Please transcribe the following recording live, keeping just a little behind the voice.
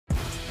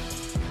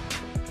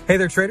Hey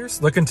there,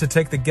 traders. Looking to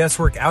take the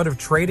guesswork out of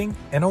trading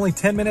in only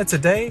 10 minutes a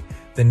day?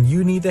 Then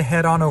you need to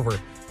head on over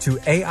to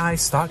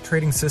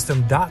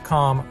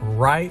AIStockTradingSystem.com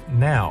right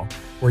now,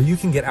 where you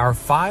can get our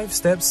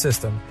 5-step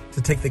system to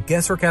take the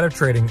guesswork out of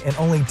trading in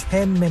only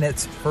 10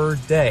 minutes per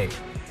day.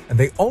 And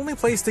the only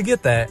place to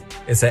get that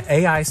is at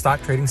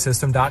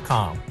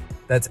AIStockTradingSystem.com.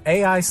 That's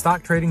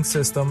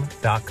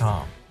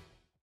AIStockTradingSystem.com.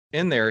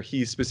 In there,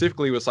 he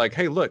specifically was like,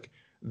 hey, look,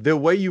 the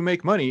way you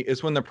make money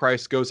is when the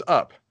price goes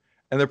up.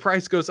 And the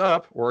price goes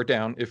up or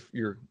down if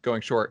you're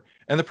going short.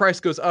 And the price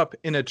goes up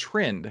in a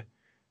trend.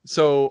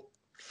 So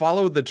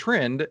follow the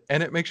trend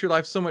and it makes your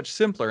life so much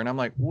simpler. And I'm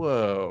like,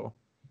 whoa,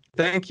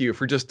 thank you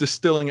for just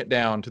distilling it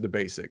down to the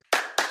basics.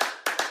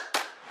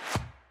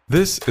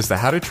 This is the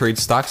How to Trade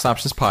Stocks and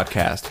Options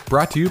podcast,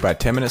 brought to you by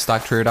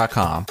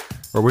 10MinuteStockTrader.com,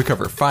 where we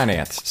cover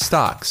finance,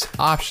 stocks,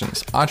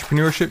 options,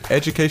 entrepreneurship,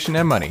 education,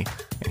 and money.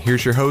 And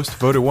here's your host,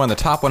 voted one of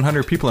the top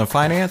 100 people in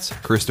finance,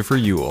 Christopher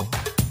Uhl.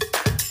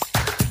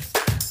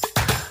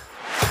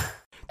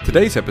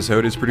 Today's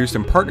episode is produced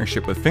in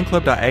partnership with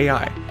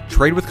FinClub.ai.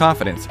 Trade with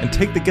confidence and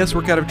take the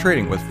guesswork out of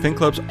trading with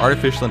FinClub's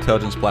artificial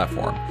intelligence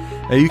platform.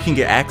 Now you can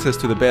get access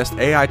to the best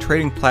AI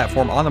trading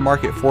platform on the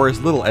market for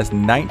as little as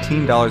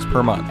 $19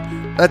 per month.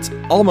 That's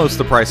almost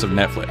the price of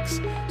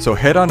Netflix. So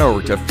head on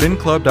over to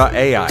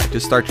FinClub.ai to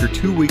start your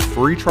 2-week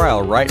free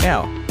trial right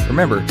now.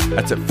 Remember,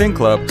 that's at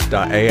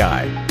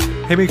FinClub.ai.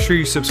 Hey, make sure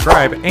you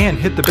subscribe and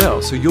hit the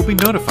bell so you'll be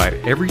notified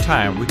every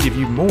time we give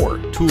you more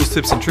tools,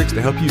 tips, and tricks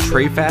to help you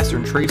trade faster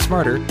and trade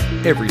smarter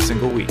every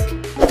single week.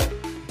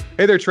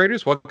 Hey there,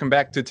 traders. Welcome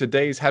back to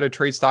today's How to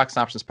Trade Stocks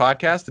and Options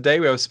podcast. Today,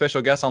 we have a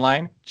special guest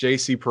online,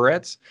 JC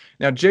Peretz.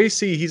 Now,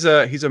 JC, he's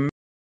a man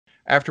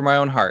after my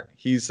own heart.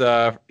 He's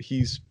the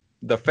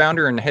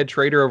founder and head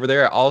trader over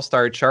there at All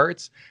Star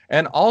Charts.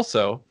 And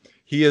also,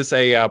 he is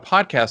a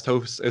podcast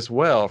host as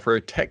well for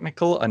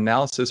Technical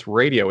Analysis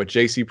Radio with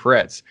JC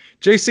Peretz.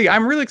 JC,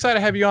 I'm really excited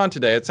to have you on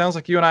today. It sounds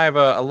like you and I have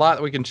a lot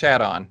that we can chat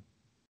on.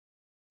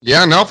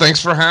 Yeah, no,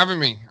 thanks for having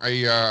me.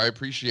 I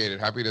appreciate it.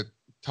 Happy to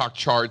talk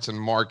charts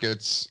and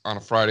markets on a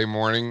Friday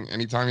morning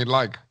anytime you'd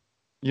like.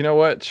 You know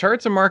what?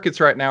 Charts and markets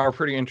right now are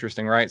pretty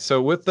interesting, right?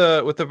 So with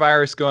the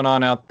virus going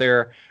on out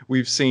there,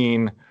 we've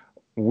seen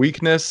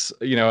weakness,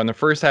 in the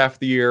first half of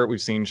the year.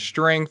 We've seen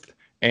strength.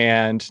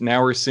 And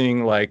now we're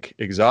seeing like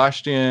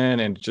exhaustion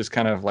and just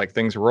kind of like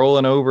things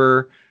rolling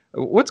over.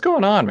 What's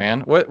going on,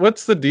 man?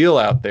 What's the deal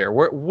out there?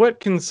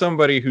 What can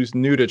somebody who's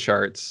new to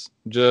charts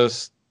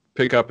just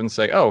pick up and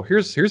say, oh,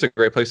 here's a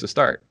great place to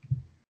start?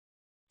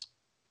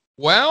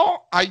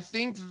 Well, I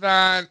think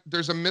that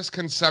there's a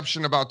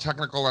misconception about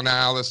technical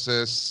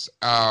analysis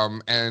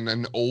and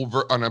an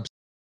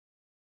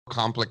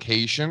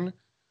complication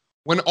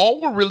when all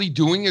we're really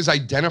doing is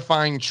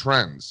identifying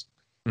trends.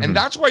 And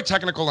that's why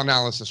technical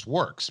analysis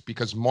works,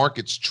 because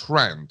markets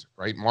trend,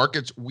 right?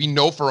 Markets, we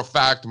know for a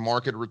fact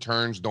market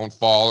returns don't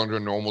fall under a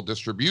normal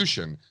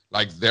distribution.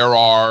 Like there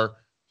are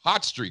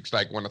hot streaks,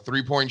 like when a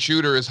three-point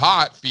shooter is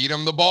hot, feed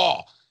him the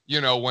ball.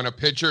 When a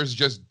pitcher is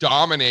just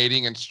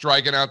dominating and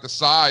striking out the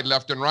side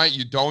left and right,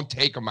 you don't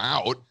take him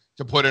out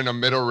to put in a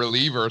middle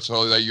reliever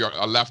so that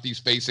a lefty's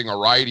facing a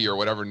righty or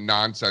whatever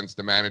nonsense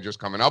the manager's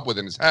coming up with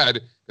in his head,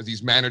 because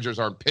these managers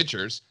aren't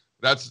pitchers.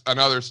 That's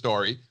another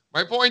story.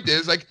 My point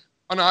is, like,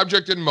 an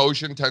object in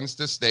motion tends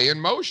to stay in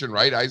motion,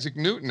 right? Isaac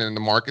Newton, and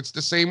the market's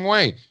the same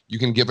way. You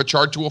can give a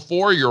chart to a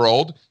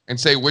 4-year-old and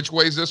say, which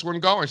way is this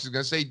one going? She's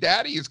going to say,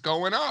 Daddy, it's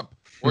going up,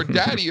 or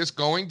Daddy, it's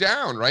going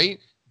down, right?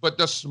 But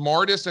the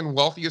smartest and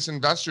wealthiest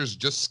investors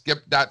just skip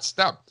that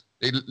step.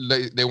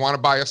 They want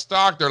to buy a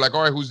stock. They're like,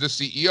 all right, who's the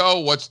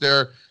CEO? What's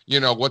their,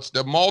 what's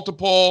the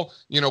multiple?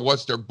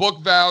 What's their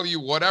book value?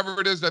 Whatever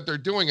it is that they're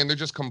doing. And they're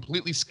just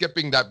completely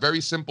skipping that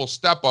very simple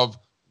step of,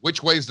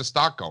 which way is the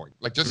stock going?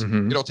 Like just,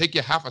 it'll take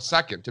you half a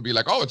second to be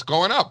like, oh, it's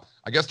going up.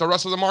 I guess the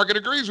rest of the market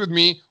agrees with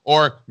me.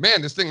 Or,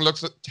 man, this thing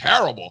looks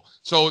terrible.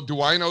 So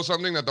do I know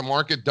something that the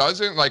market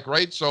doesn't? Like,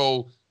 right?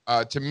 So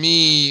to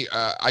me,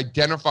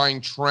 identifying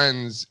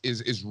trends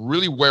is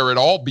really where it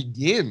all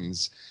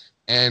begins.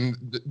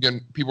 And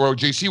people are,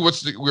 JC,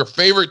 what's your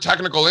favorite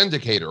technical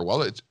indicator?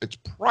 Well, it's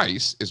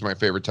price is my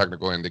favorite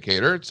technical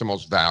indicator. It's the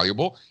most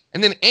valuable.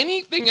 And then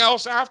anything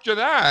else after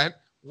that,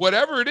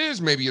 whatever it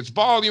is, maybe it's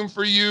volume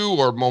for you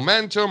or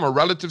momentum or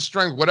relative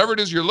strength, whatever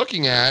it is you're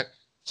looking at,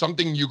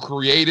 something you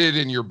created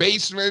in your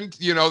basement,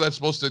 that's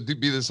supposed to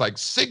be this like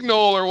signal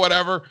or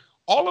whatever.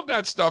 All of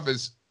that stuff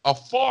is a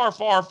far,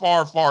 far,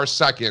 far, far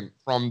second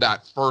from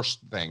that first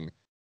thing.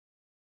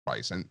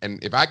 Price. And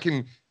if I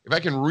can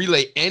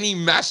relay any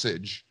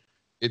message,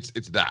 it's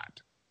that.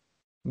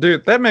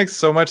 Dude, that makes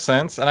so much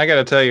sense. And I got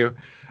to tell you,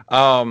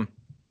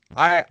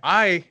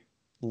 I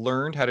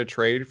learned how to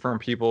trade from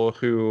people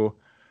who,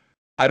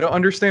 I don't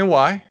understand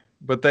why,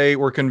 but they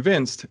were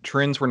convinced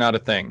trends were not a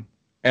thing.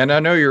 And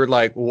I know you're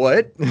like,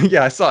 what?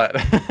 Yeah, I saw it.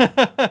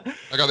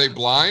 Like, are they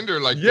blind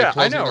or like yeah, they're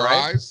closing I know, their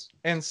right? eyes?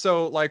 And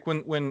so like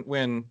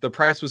when the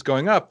price was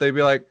going up, they'd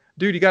be like,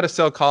 dude, you got to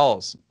sell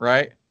calls,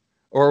 right?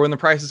 Or when the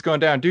price is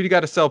going down, dude, you got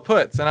to sell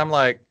puts. And I'm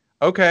like,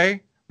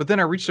 okay, but then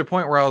I reached a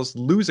point where I was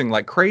losing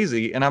like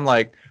crazy. And I'm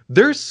like,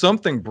 there's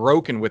something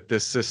broken with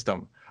this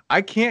system.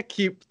 I can't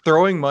keep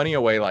throwing money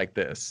away like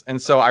this. And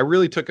so I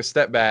really took a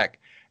step back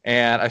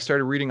and I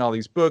started reading all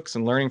these books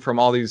and learning from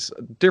all these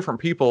different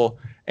people.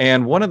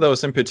 And one of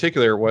those in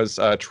particular was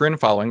Trend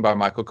Following by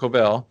Michael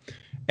Covell.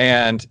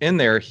 And in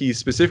there, he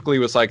specifically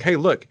was like, hey,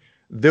 look,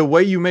 the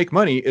way you make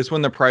money is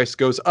when the price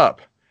goes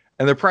up.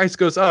 And the price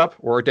goes up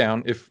or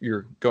down if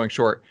you're going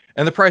short.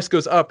 And the price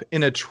goes up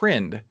in a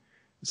trend.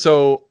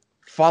 So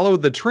follow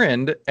the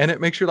trend and it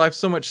makes your life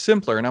so much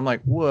simpler. And I'm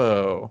like,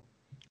 whoa.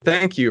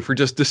 Thank you for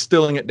just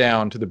distilling it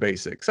down to the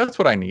basics. That's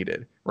what I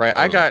needed, right?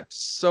 I got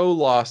so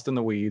lost in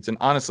the weeds, and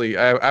honestly,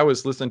 I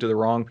was listening to the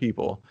wrong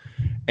people.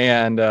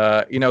 And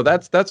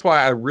that's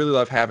why I really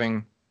love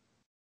having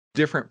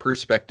different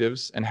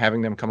perspectives and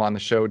having them come on the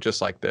show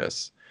just like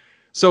this.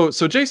 So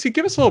JC,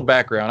 give us a little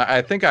background.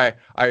 I think I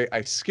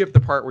skipped the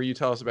part where you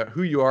tell us about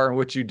who you are and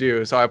what you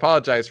do, so I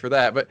apologize for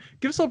that. But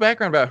give us a little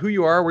background about who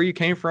you are, where you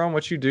came from,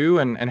 what you do,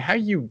 and how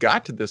you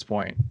got to this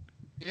point.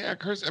 Yeah,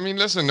 Chris. I mean,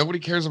 listen, nobody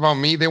cares about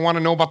me. They want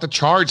to know about the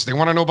charts. They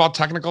want to know about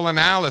technical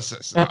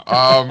analysis.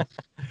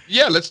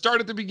 Yeah, let's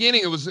start at the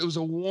beginning. It was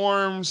a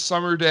warm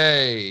summer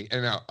day.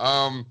 And,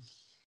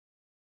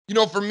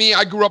 for me,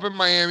 I grew up in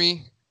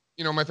Miami.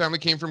 My family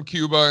came from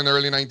Cuba in the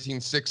early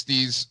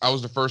 1960s. I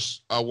was the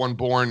first one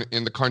born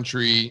in the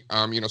country.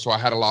 So I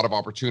had a lot of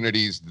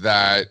opportunities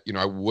that,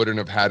 I wouldn't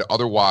have had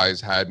otherwise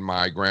had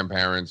my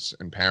grandparents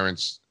and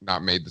parents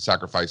not made the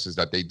sacrifices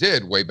that they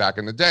did way back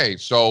in the day.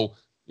 So,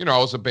 I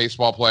was a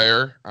baseball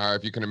player.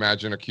 If you can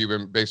imagine a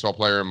Cuban baseball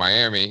player in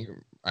Miami,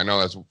 I know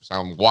that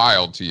sounds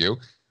wild to you,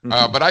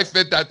 but I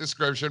fit that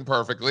description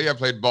perfectly. I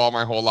played ball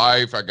my whole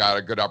life. I got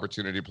a good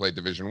opportunity to play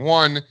Division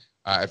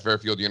I at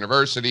Fairfield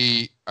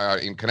University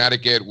in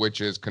Connecticut,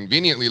 which is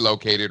conveniently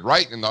located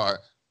right in the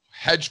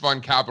hedge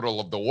fund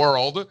capital of the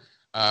world,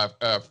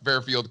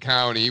 Fairfield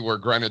County, where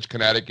Greenwich,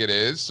 Connecticut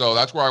is. So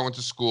that's where I went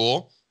to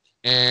school.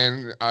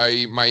 And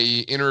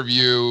my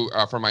interview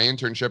for my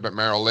internship at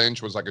Merrill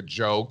Lynch was like a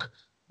joke,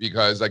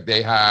 because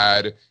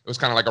it was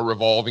kind of like a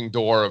revolving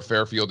door of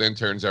Fairfield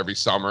interns every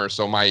summer.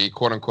 So my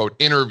quote unquote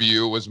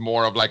interview was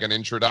more of like an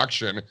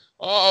introduction.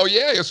 Oh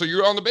yeah, so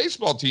you're on the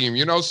baseball team,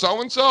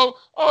 so-and-so?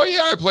 Oh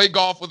yeah, I played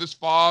golf with his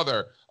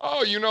father.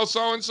 Oh,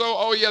 so-and-so?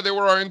 Oh yeah, they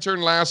were our intern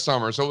last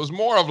summer. So it was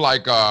more of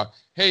like,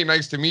 hey,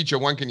 nice to meet you.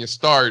 When can you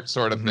start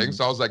sort of thing.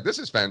 So I was like, this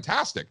is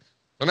fantastic.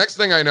 The next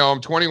thing I know,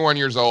 I'm 21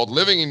 years old,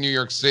 living in New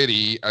York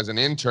City as an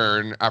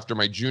intern after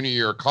my junior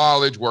year of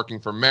college, working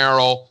for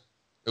Merrill.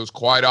 It was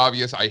quite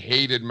obvious I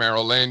hated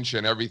Merrill Lynch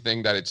and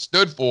everything that it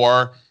stood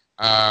for.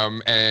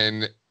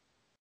 And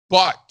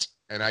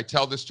I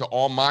tell this to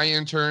all my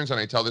interns, and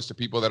I tell this to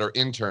people that are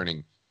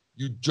interning,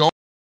 you don't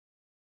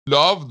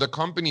love the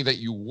company that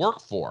you work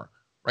for,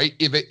 right?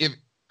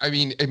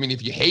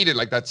 If you hate it,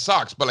 like that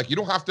sucks, but like you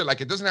don't have to,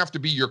 like, it doesn't have to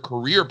be your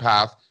career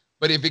path,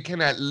 but if it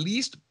can at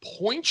least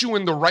point you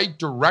in the right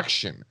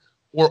direction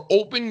or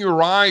open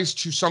your eyes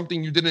to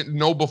something you didn't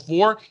know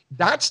before,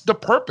 that's the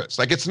purpose.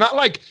 Like, it's not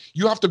like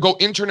you have to go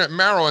intern at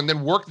Merrill and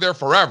then work there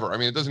forever. I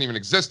mean, it doesn't even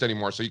exist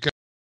anymore. So you can,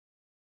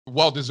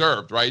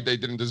 well-deserved, right? They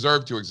didn't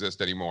deserve to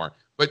exist anymore.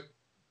 But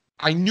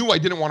I knew I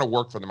didn't want to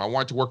work for them. I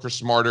wanted to work for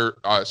smarter,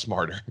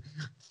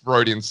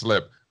 Freudian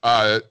slip,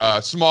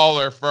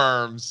 smaller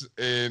firms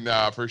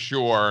for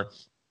sure,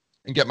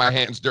 and get my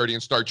hands dirty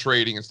and start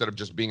trading instead of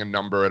just being a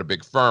number at a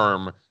big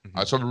firm.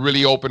 So it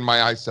really opened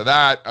my eyes to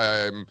that.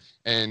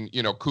 And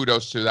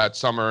kudos to that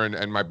summer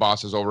and my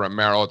bosses over at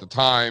Merrill at the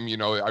time.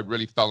 I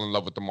really fell in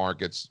love with the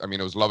markets. I mean,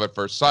 it was love at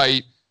first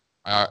sight.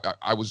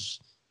 I was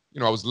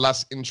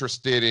less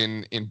interested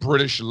in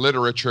British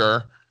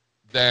literature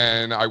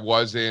than I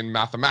was in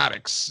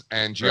mathematics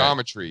and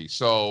geometry. Right.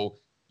 So,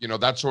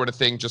 that sort of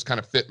thing just kind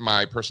of fit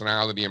my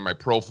personality and my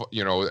profile,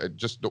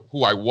 just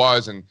who I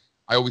was. And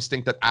I always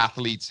think that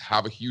athletes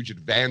have a huge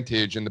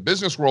advantage in the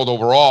business world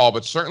overall,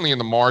 but certainly in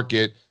the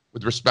market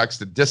with respects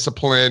to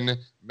discipline,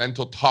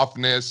 mental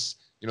toughness.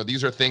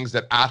 These are things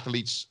that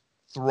athletes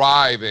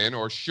thrive in,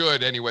 or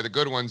should anyway, the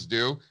good ones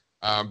do,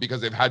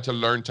 because they've had to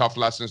learn tough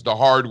lessons the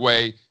hard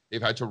way.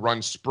 They've had to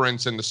run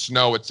sprints in the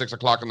snow at 6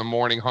 o'clock in the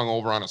morning,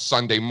 hungover on a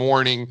Sunday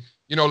morning.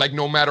 Like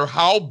no matter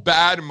how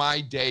bad my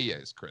day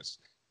is, Chris,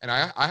 and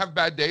I have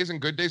bad days and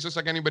good days just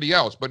like anybody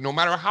else, but no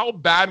matter how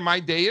bad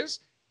my day is,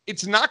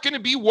 it's not going to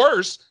be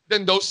worse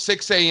than those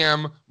 6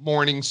 a.m.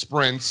 morning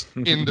sprints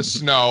in the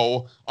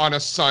snow on a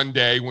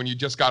Sunday when you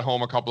just got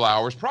home a couple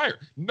hours prior.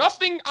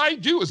 Nothing I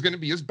do is going to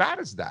be as bad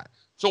as that.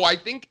 So I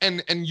think,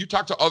 and you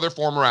talk to other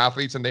former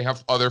athletes and they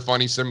have other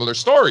funny, similar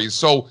stories.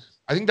 So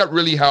I think that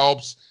really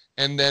helps.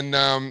 And then,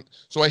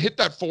 so I hit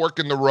that fork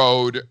in the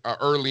road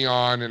early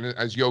on. And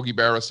as Yogi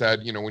Berra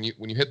said, when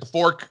you hit the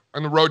fork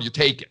on the road, you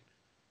take it.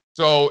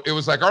 So it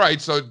was like, all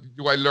right, so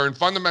do I learn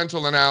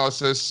fundamental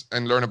analysis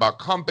and learn about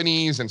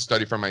companies and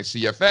study for my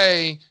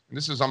CFA? And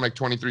this is, I'm like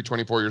 23,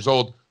 24 years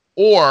old.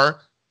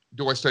 Or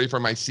do I study for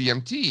my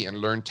CMT and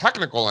learn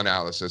technical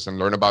analysis and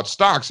learn about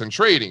stocks and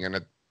trading? And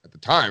at the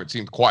time, it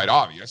seemed quite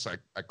obvious.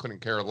 I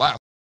couldn't care less.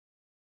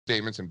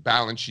 Statements and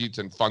balance sheets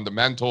and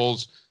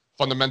fundamentals,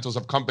 fundamentals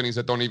of companies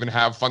that don't even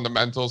have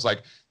fundamentals.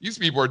 Like these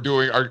people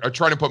are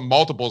trying to put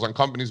multiples on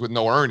companies with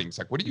no earnings.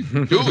 Like, what are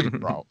you doing,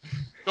 bro?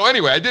 So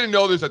anyway, I didn't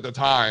know this at the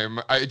time.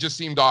 It just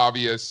seemed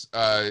obvious,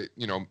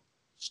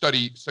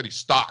 study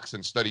stocks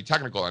and study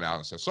technical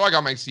analysis. So I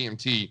got my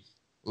CMT.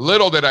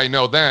 Little did I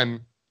know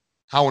then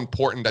how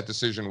important that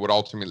decision would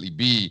ultimately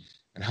be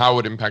and how it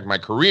would impact my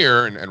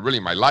career and really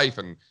my life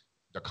and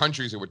the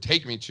countries it would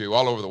take me to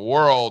all over the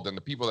world and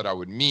the people that I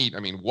would meet. I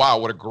mean, wow,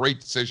 what a great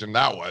decision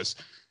that was.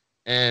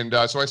 And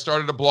so I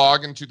started a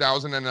blog in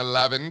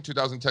 2010,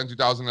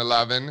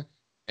 2011.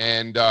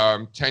 And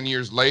 10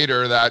 years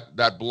later,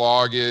 that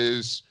blog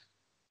is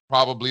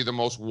probably the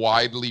most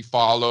widely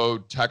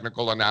followed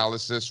technical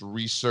analysis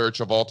research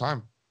of all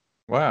time.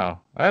 Wow,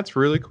 that's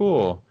really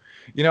cool.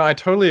 I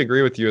totally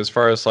agree with you as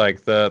far as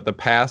like the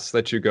paths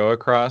that you go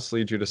across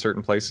lead you to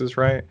certain places,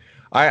 right?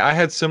 I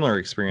had similar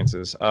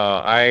experiences.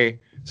 I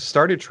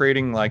started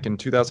trading like in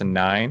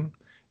 2009,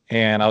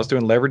 and I was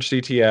doing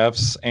leveraged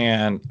ETFs,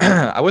 and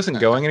I wasn't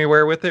going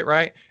anywhere with it,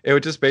 right? It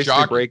would just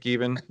basically break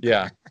even.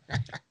 Yeah.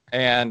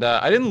 And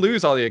I didn't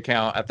lose all the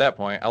account at that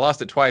point. I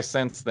lost it twice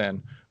since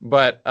then.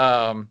 But,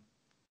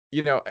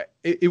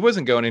 it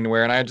wasn't going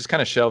anywhere, and I just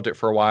kind of shelved it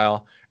for a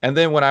while. And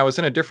then when I was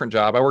in a different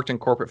job, I worked in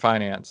corporate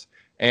finance,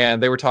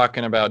 and they were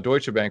talking about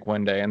Deutsche Bank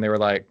one day, and they were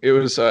like, it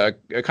was a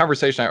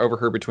conversation I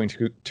overheard between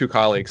two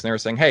colleagues, and they were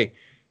saying, hey,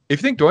 if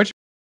you think Deutsche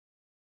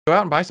Bank, go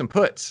out and buy some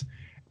puts.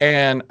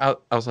 And I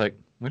was like,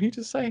 what did you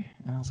just say?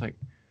 And I was like,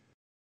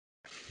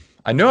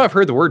 I know I've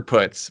heard the word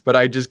puts, but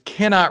I just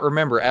cannot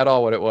remember at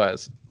all what it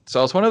was. So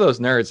I was one of those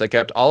nerds that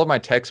kept all of my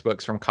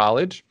textbooks from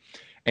college.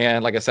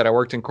 And like I said, I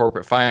worked in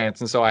corporate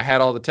finance. And so I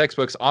had all the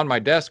textbooks on my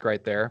desk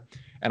right there.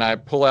 And I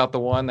pull out the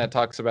one that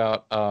talks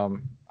about,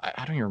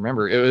 I don't even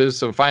remember. It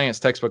was a finance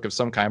textbook of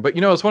some kind. But,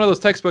 it's one of those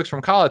textbooks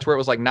from college where it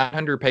was like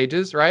 900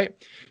 pages, right?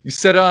 You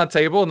sit it on a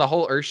table and the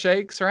whole earth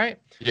shakes, right?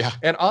 Yeah.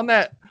 And on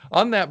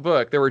that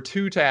book, there were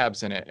 2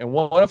 tabs in it. And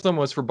one of them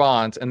was for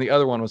bonds and the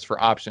other one was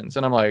for options.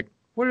 And I'm like,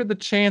 what are the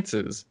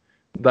chances?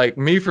 Like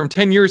me from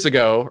 10 years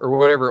ago or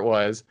whatever it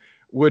was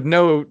would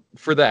know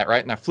for that,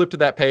 right? And I flipped to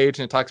that page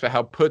and it talks about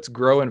how puts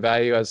grow in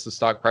value as the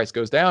stock price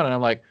goes down. And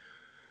I'm like,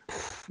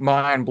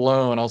 mind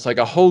blown. I was like,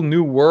 a whole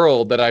new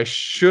world that I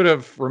should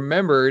have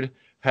remembered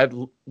had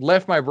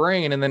left my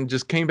brain and then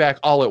just came back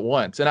all at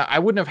once. And I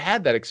wouldn't have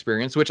had that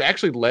experience, which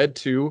actually led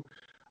to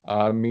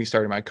me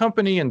starting my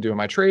company and doing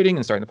my trading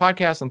and starting the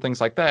podcast and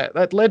things like that.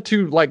 That led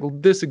to like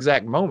this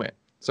exact moment.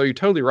 So you're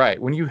totally right.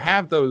 When you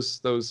have those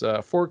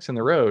forks in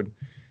the road,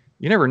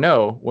 you never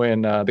know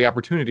when the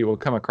opportunity will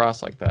come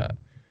across like that.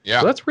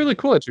 Yeah. So that's really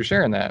cool that you're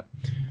sharing that.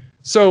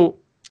 So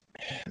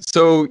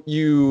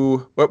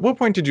you, at what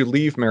point did you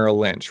leave Merrill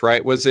Lynch,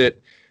 right? Was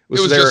it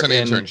just an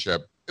internship.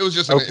 It was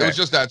just it was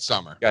just that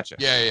summer. Gotcha.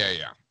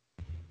 Yeah.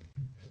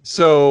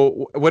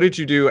 So what did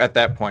you do at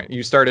that point?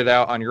 You started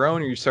out on your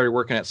own, or you started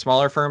working at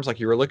smaller firms like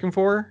you were looking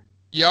for?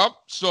 Yep.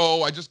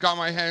 So I just got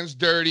my hands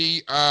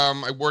dirty.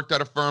 I worked at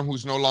a firm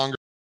who's no longer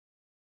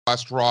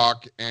West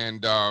Rock,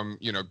 and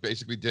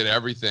basically did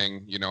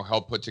everything.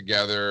 Helped put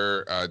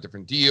together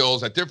different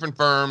deals at different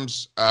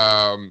firms.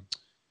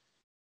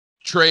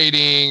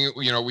 Trading,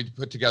 we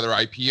put together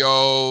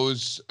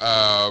IPOs,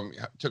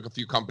 took a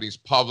few companies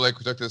public.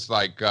 We took this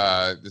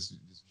this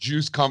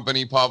juice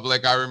company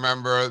public. I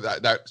remember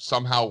that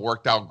somehow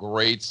worked out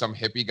great. Some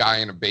hippie guy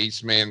in a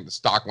basement, the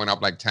stock went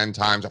up like 10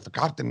 times. I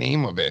forgot the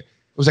name of it.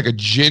 It was like a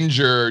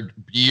ginger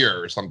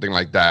beer or something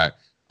like that.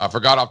 I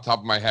forgot off the top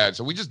of my head.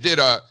 So we just did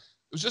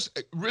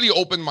it really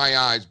opened my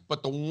eyes.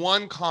 But the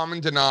one common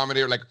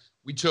denominator, like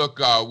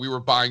we were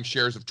buying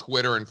shares of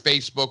Twitter and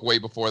Facebook way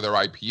before their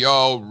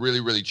IPO, really,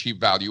 really cheap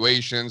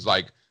valuations,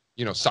 like,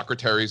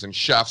 secretaries and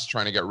chefs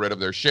trying to get rid of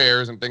their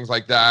shares and things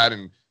like that.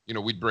 And,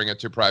 we'd bring it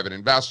to private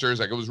investors.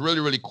 Like, it was really,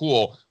 really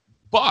cool.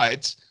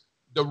 But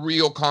the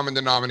real common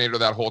denominator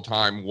that whole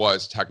time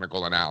was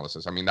technical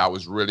analysis. I mean, that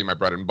was really my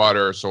bread and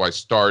butter. So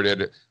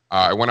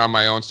I went on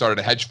my own, started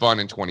a hedge fund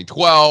in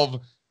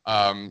 2012.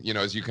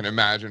 As you can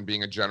imagine,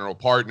 being a general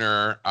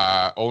partner,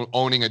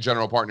 owning a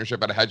general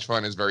partnership at a hedge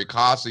fund is very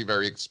costly,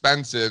 very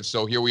expensive.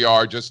 So here we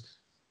are, just,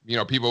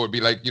 people would be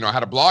like, I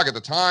had a blog at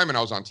the time and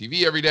I was on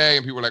TV every day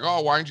and people were like,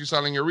 oh, why aren't you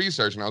selling your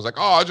research? And I was like,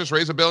 oh, I'll just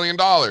raise $1 billion.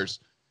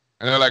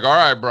 And they're like, all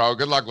right, bro,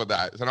 good luck with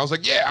that. And I was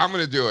like, yeah, I'm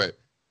going to do it.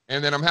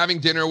 And then I'm having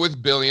dinner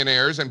with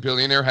billionaires and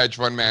billionaire hedge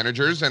fund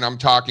managers, and I'm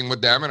talking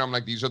with them and I'm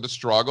like, these are the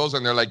struggles.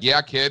 And they're like,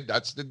 yeah, kid,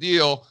 that's the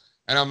deal.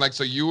 And I'm like,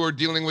 so you were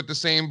dealing with the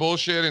same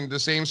bullshit and the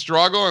same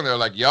struggle? And they're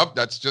like, yep,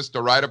 that's just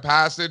the rite of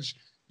passage.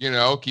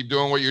 Keep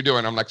doing what you're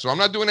doing. I'm like, so I'm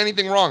not doing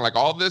anything wrong. Like,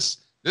 all this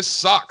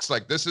sucks.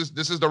 Like, this is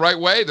the right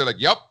way. They're like,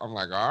 yep. I'm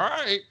like, all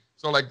right.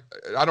 So like,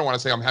 I don't want to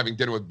say I'm having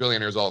dinner with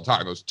billionaires all the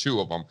time. It was 2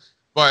 of them.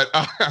 But,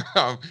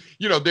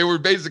 they were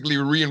basically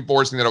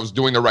reinforcing that I was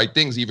doing the right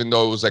things, even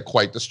though it was like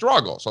quite the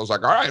struggle. So I was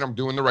like, all right, I'm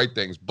doing the right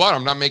things, but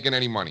I'm not making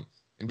any money.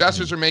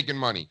 Investors are making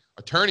money.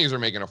 Attorneys are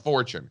making a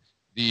fortune.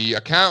 The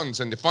accountants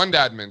and the fund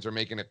admins are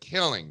making a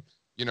killing.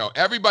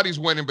 Everybody's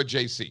winning but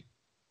JC.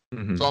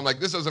 Mm-hmm. So I'm like,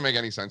 this doesn't make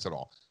any sense at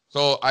all.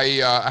 So I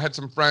had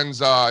some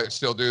friends,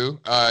 still do,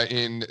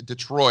 in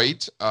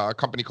Detroit, a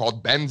company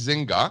called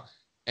Benzinga.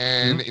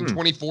 And in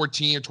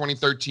 2014 or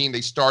 2013,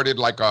 they started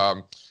like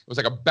it was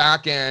like a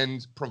back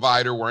end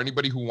provider where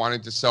anybody who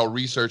wanted to sell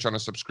research on a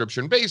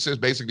subscription basis,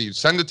 basically you'd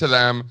send it to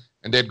them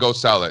and they'd go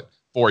sell it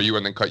for you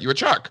and then cut you a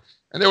check.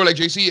 And they were like,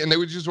 JC, and they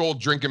were just old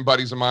drinking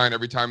buddies of mine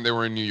every time they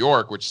were in New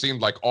York, which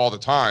seemed like all the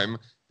time.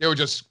 They would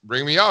just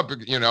bring me up.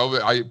 You know,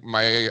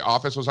 my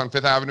office was on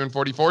 5th Avenue and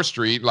 44th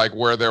Street, like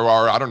where there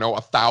are, I don't know,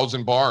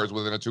 1,000 bars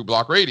within a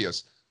 2-block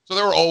radius. So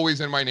they were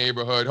always in my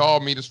neighborhood. Oh,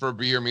 meet us for a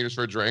beer, meet us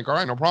for a drink. All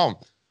right, no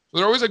problem. So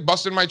they're always like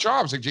busting my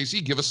chops. Like,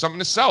 JC, give us something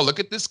to sell. Look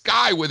at this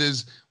guy with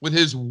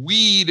his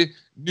weed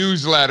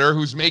newsletter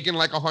who's making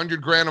like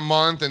 $100,000 a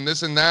month and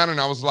this and that. And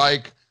I was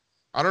like,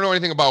 I don't know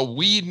anything about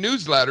weed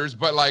newsletters,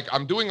 but like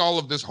I'm doing all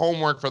of this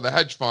homework for the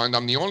hedge fund.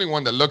 I'm the only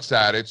one that looks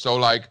at it. So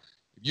like,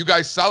 if you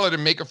guys sell it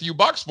and make a few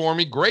bucks for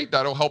me, great.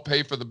 That'll help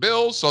pay for the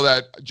bills so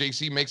that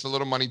JC makes a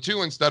little money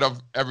too instead of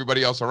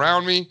everybody else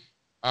around me.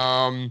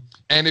 And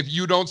if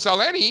you don't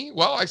sell any,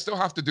 well, I still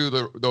have to do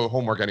the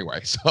homework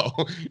anyway. So,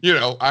 you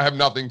know, I have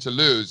nothing to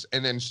lose.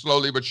 And then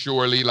slowly but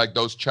surely, like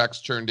those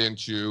checks turned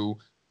into,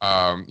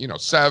 you know,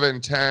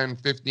 7, 10,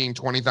 15,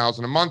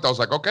 20,000 a month. I was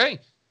like, okay,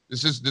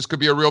 this could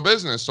be a real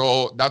business.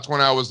 So that's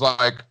when I was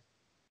like,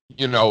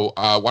 you know,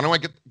 why don't I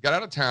get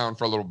out of town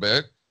for a little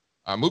bit?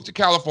 Moved to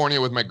California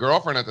with my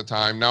girlfriend at the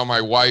time, now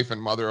my wife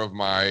and mother of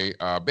my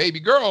baby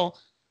girl.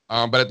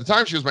 But at the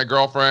time, she was my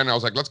girlfriend. I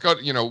was like, let's go,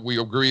 you know, we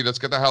agreed, let's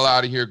get the hell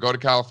out of here, go to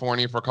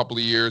California for a couple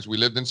of years. We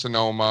lived in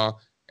Sonoma,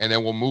 and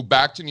then we'll move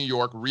back to New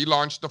York,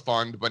 relaunch the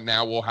fund, but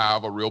now we'll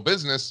have a real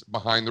business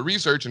behind the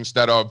research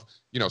instead of,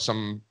 you know,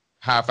 some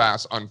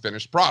half-ass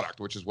unfinished product,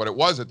 which is what it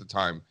was at the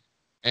time.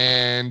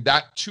 And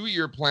that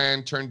 2-year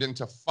plan turned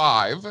into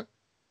 5.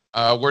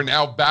 We're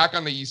now back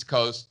on the East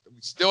Coast. We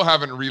still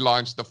haven't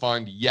relaunched the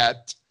fund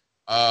yet,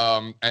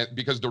 and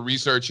because the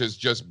research has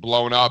just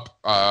blown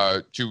up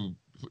to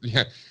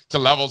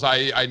levels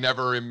I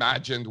never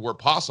imagined were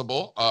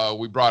possible.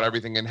 We brought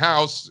everything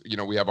in-house. You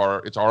know,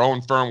 it's our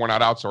own firm. We're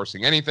not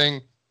outsourcing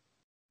anything.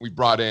 We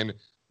brought in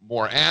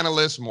more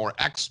analysts, more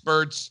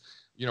experts.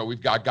 You know,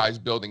 we've got guys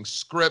building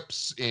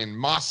scripts in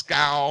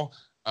Moscow.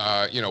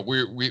 You know,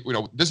 you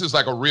know, this is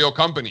like a real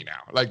company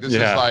now. Like this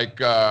is like,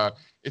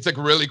 it's like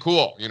really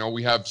cool. You know,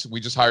 we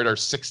just hired our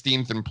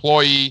 16th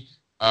employee.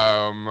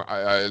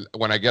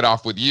 When I get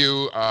off with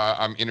you,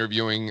 I'm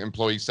interviewing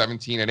employees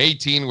 17 and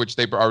 18, which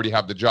they already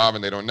have the job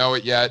and they don't know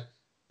it yet.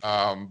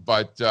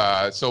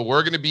 So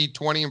we're going to be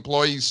 20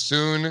 employees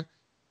soon.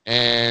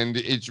 And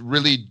it's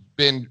really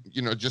been,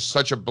 you know, just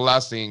such a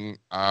blessing.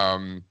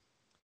 The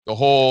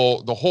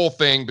whole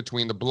thing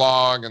between the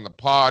blog and the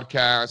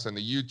podcast and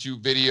the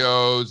YouTube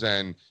videos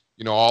and,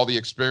 you know, all the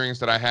experience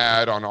that I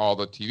had on all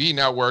the TV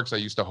networks. I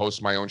used to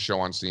host my own show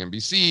on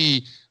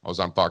CNBC. I was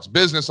on Fox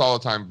Business all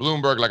the time,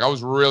 Bloomberg. Like I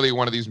was really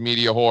one of these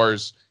media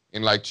whores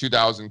in like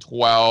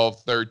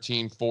 2012,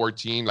 13,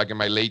 14, like in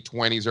my late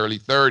 20s, early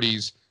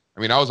 30s. I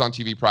mean, I was on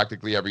TV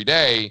practically every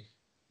day,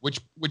 which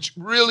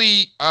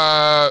really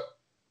taught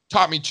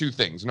me 2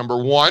 things.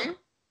 Number one,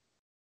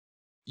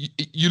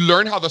 you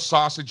learn how the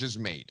sausage is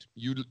made.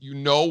 You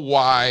know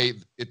why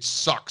it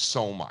sucks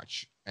so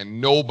much,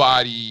 and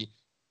nobody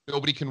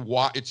can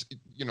watch.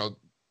 You know,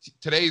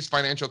 today's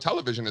financial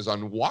television is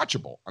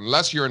unwatchable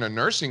unless you're in a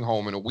nursing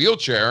home in a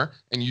wheelchair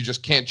and you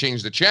just can't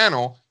change the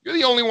channel. You're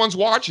the only ones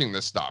watching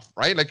this stuff,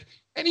 right? Like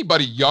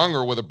anybody young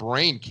or with a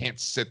brain can't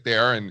sit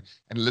there and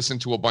listen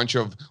to a bunch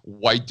of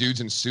white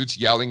dudes in suits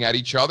yelling at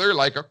each other.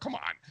 Like, oh, come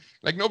on.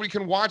 Like nobody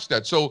can watch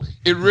that. So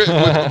it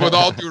with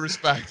all due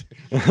respect,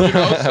 you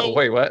know. So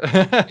wait, what?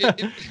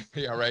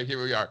 Yeah, right.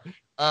 Here we are.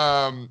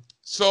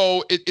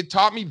 So it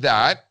taught me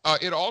that.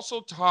 It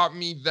also taught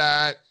me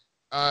that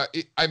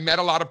I met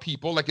a lot of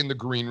people, like in the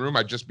green room.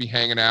 I'd just be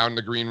hanging out in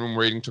the green room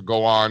waiting to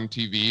go on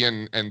TV,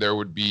 and there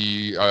would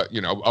be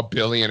you know, a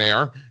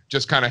billionaire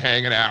just kind of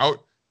hanging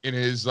out in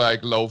his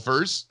like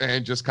loafers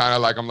and just kind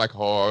of like, I'm like,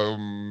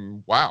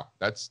 oh, wow,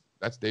 that's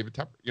David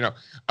Tepper. You know,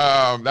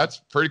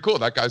 that's pretty cool.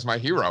 That guy's my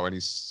hero, and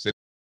he's sitting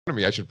in front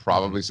of me. I should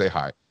probably say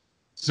hi.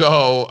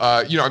 So,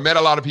 you know, I met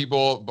a lot of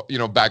people, you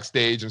know,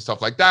 backstage and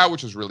stuff like that,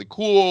 which was really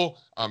cool.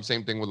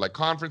 Same thing with like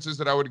conferences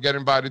that I would get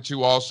invited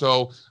to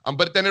also.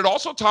 But then it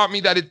also taught me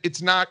that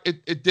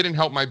it didn't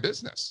help my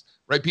business,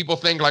 right? People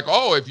think like,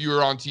 oh, if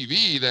you're on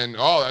TV, then,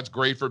 oh, that's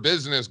great for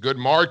business, good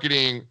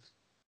marketing.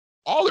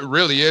 All it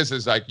really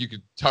is like you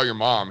could tell your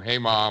mom, hey,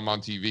 mom, I'm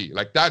on TV.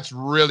 Like that's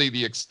really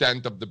the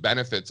extent of the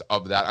benefits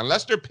of that,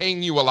 unless they're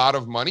paying you a lot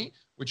of money,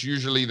 which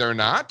usually they're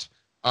not.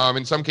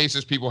 In some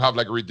cases, people have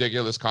like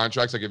ridiculous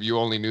contracts. Like if you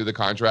only knew the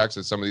contracts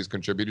that some of these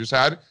contributors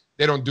had,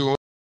 they don't do it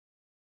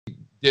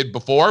did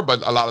before,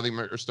 but a lot of them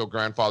are still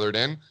grandfathered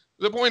in.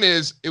 The point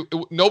is,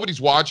 nobody's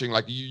watching.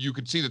 Like you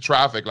could see the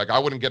traffic. Like I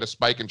wouldn't get a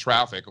spike in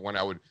traffic when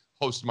I would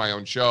host my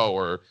own show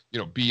or, you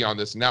know, be on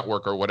this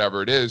network or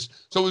whatever it is.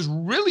 So it was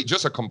really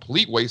just a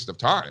complete waste of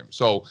time.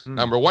 So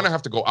number one, I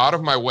have to go out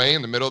of my way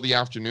in the middle of the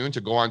afternoon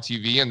to go on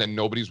TV and then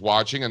nobody's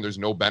watching and there's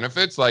no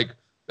benefits. Like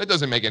That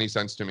doesn't make any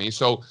sense to me.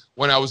 So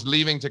when I was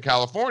leaving to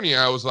California,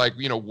 I was like,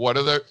 what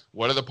are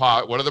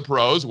the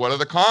pros? What are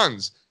the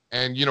cons?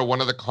 And, one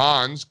of the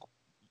cons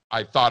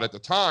I thought at the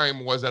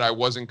time was that I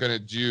wasn't going to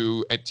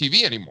do at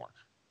TV anymore,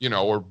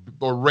 or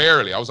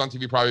rarely. I was on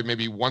TV probably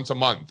maybe once a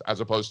month as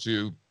opposed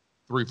to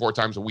 3-4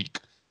 times a week,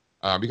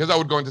 because I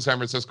would go into San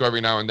Francisco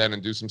every now and then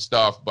and do some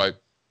stuff.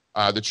 But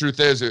the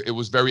truth is, it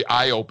was very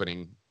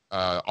eye-opening,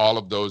 all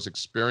of those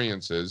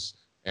experiences.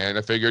 And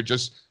I figured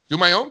just do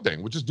my own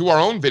thing. We'll just do our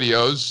own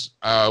videos.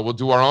 We'll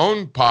do our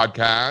own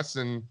podcasts.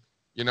 And,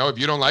 if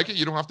you don't like it,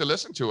 you don't have to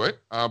listen to it.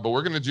 But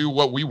we're going to do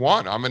what we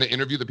want. I'm going to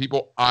interview the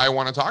people I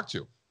want to talk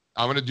to.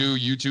 I'm going to do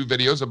YouTube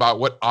videos about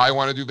what I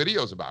want to do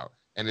videos about.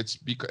 And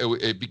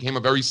it became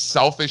a very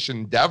selfish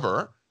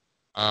endeavor,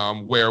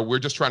 where we're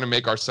just trying to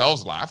make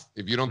ourselves laugh.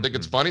 If you don't think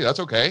it's funny, that's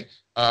okay.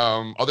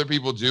 Other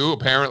people do,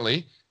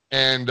 apparently.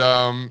 And,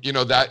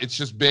 that it's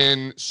just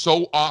been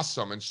so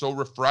awesome and so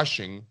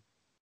refreshing,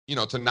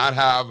 to not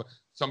have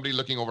somebody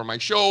looking over my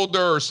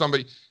shoulder or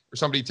somebody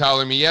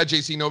telling me, yeah,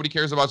 JC, nobody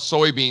cares about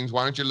soybeans.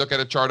 Why don't you look at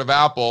a chart of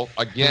Apple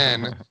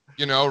again,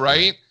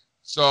 right?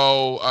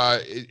 So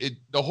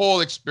the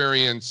whole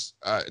experience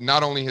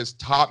not only has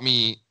taught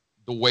me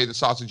the way the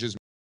sausage is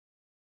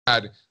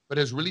made, but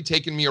has really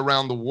taken me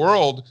around the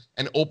world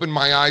and opened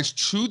my eyes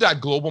to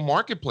that global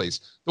marketplace.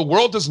 The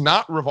world does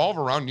not revolve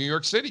around New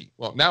York City.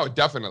 Well, now it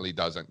definitely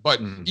doesn't.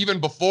 But even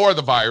before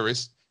the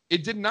virus,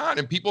 it did not.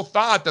 And people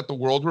thought that the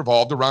world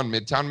revolved around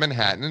Midtown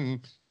Manhattan, and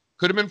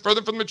could have been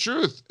further from the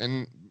truth.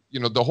 And,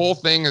 the whole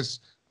thing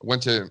is,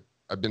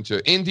 I've been to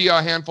India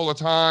a handful of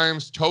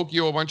times,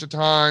 Tokyo a bunch of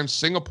times,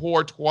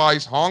 Singapore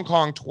twice, Hong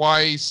Kong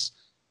twice.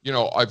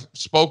 I've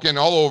spoken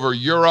all over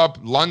Europe,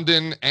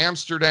 London,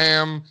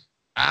 Amsterdam,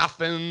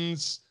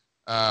 Athens.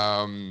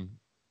 Where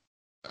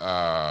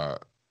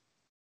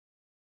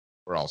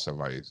else have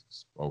I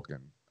spoken?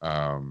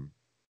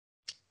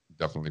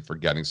 Definitely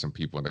forgetting some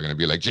people, and they're going to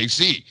be like,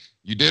 JC,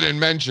 you didn't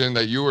mention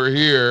that you were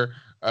here.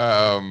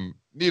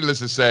 Needless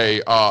to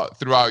say,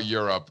 throughout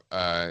Europe,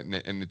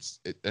 and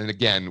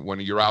again, when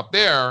you're out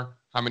there,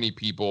 how many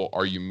people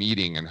are you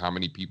meeting and how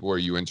many people are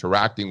you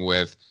interacting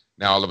with?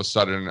 Now, all of a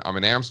sudden, I'm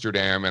in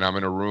Amsterdam and I'm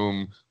in a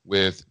room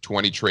with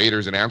 20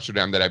 traders in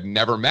Amsterdam that I've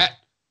never met.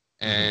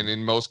 And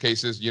in most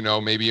cases,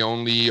 maybe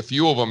only a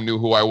few of them knew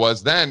who I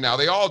was then. Now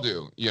they all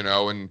do,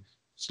 and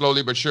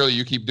slowly but surely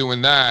you keep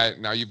doing that.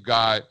 Now you've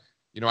got,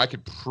 I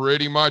could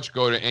pretty much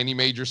go to any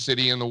major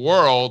city in the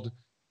world,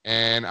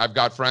 and I've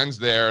got friends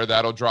there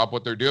that'll drop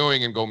what they're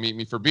doing and go meet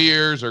me for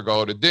beers or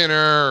go to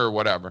dinner or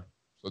whatever.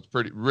 So it's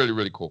really,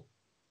 really cool.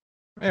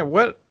 Man,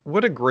 what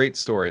a great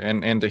story.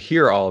 And to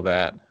hear all of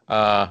that,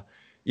 I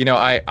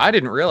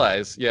didn't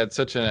realize you had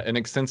such an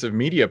extensive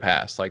media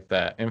past like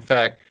that. In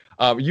fact,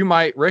 you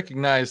might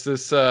recognize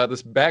this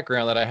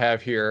background that I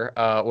have here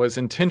was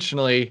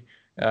intentionally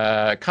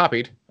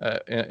copied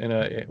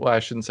well, I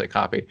shouldn't say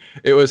copied.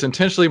 It was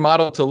intentionally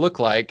modeled to look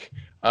like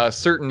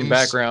certain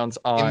backgrounds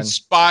on.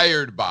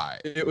 Inspired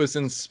by. It was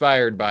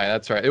inspired by.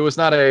 That's right. It was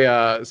not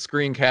a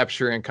screen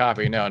capture and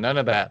copy. No, none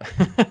of that.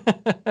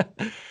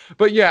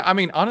 But yeah, I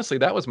mean, honestly,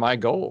 that was my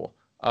goal.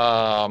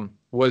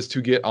 Was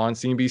to get on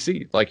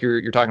CNBC, like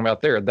you're talking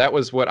about there. That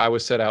was what I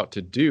was set out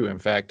to do. In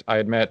fact, I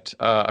had met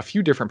a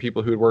few different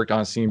people who had worked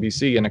on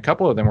CNBC, and a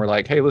couple of them were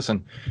like, "Hey,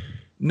 listen,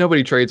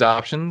 nobody trades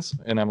options,"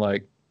 and I'm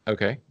like,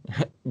 "Okay,"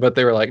 but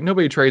they were like,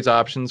 "Nobody trades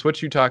options.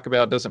 What you talk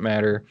about doesn't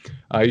matter.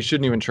 You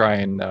shouldn't even try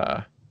and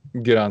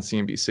get on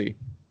CNBC."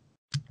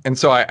 And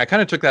so I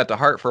kind of took that to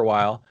heart for a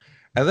while,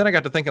 and then I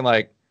got to thinking,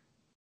 like,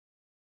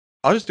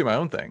 I'll just do my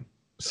own thing.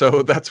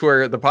 So that's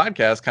where the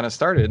podcast kind of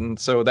started. And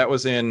so that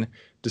was in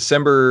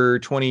December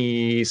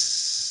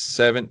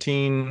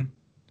 2017,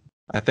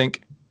 I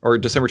think, or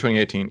December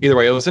 2018. Either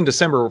way, it was in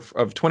December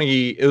of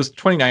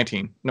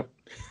 2019. No,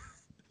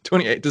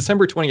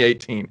 December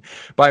 2018.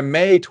 By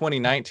May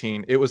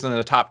 2019, it was in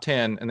the top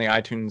 10 in the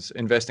iTunes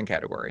investing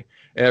category.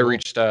 And I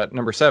reached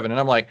number 7. And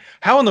I'm like,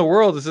 how in the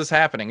world is this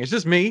happening? It's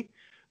just me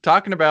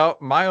talking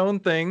about my own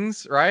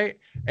things, right?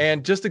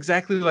 And just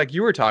exactly like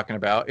you were talking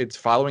about, it's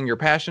following your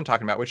passion,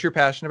 talking about what you're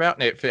passionate about.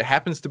 And if it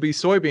happens to be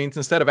soybeans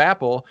instead of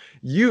Apple,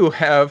 you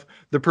have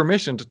the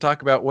permission to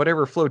talk about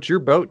whatever floats your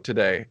boat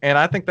today. And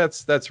I think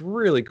that's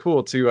really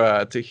cool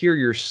to hear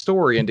your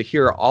story and to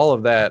hear all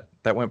of that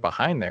went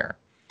behind there.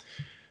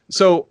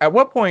 So at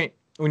what point,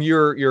 when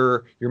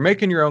you're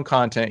making your own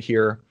content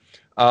here,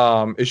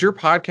 is your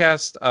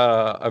podcast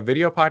a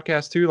video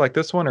podcast too, like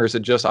this one, or is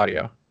it just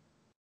audio?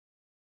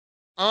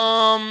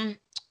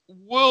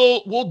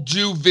 We'll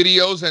do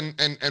videos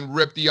and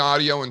rip the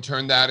audio and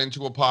turn that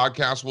into a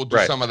podcast. We'll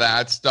do some of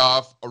that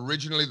stuff.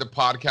 Originally, the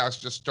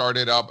podcast just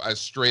started up as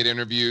straight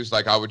interviews.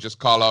 Like I would just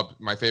call up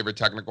my favorite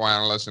technical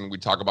analyst and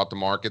we'd talk about the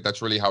market.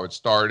 That's really how it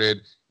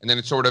started. And then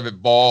it sort of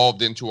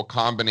evolved into a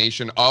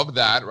combination of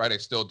that, right? I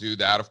still do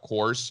that, of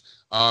course,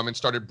 and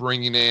started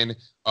bringing in,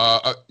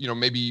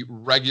 maybe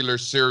regular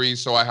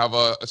series. So I have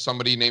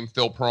somebody named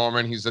Phil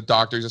Perlman. He's a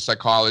doctor, he's a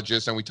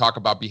psychologist, and we talk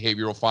about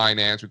behavioral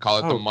finance. We call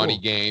it the money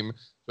game.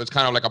 So it's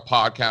kind of like a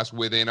podcast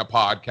within a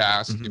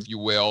podcast, if you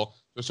will.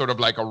 So sort of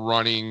like a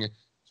running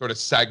sort of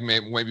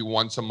segment, maybe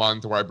once a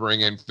month, where I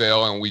bring in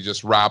Phil and we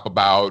just rap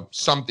about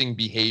something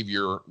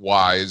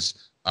behavior-wise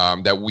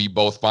that we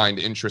both find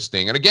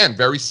interesting. And again,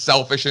 very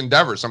selfish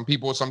endeavor. Some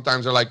people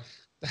sometimes are like,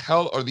 the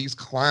hell are these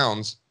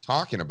clowns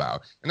talking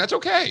about? And that's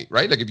okay,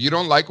 right? Like if you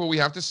don't like what we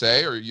have to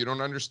say, or you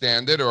don't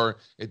understand it, or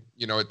it,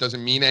 you know, it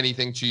doesn't mean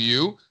anything to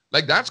you,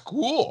 like that's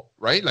cool,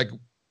 right? Like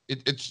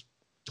it's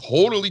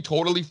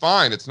totally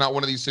fine. It's not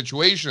one of these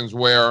situations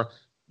where,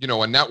 you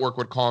know, a network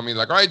would call me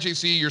like, all right,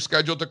 JC, you're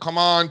scheduled to come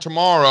on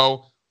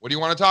tomorrow. What do you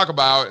want to talk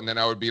about? And then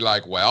I would be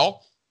like,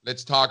 well,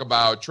 let's talk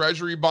about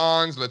treasury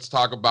bonds. Let's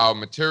talk about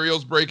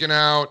materials breaking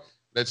out.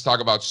 Let's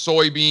talk about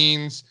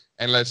soybeans.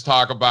 And let's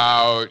talk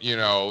about, you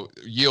know,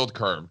 yield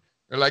curve.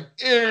 They're like,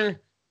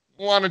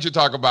 why don't you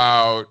talk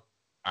about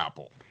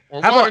Apple?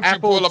 Or How why about don't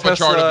Apple, you pull up a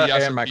chart Tesla, of the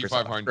and S&P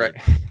Microsoft? 500?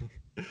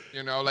 Right.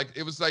 You know, like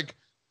it was like,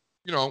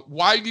 you know,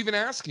 why are you even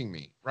asking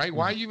me, right?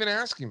 Why are you even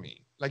asking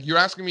me? Like you're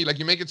asking me, like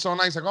you make it so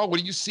nice, like, oh, what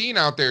are you seeing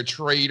out there,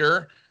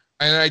 trader?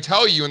 And I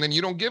tell you, and then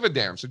you don't give a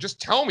damn. So just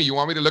tell me you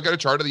want me to look at a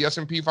chart of the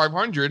S&P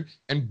 500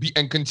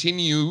 and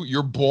continue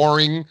your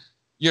boring,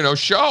 you know,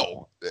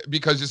 show,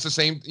 because it's the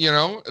same, you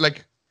know,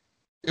 like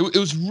it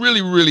was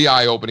really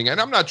eye-opening.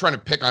 And I'm not trying to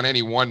pick on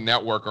any one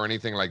network or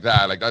anything like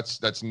that. Like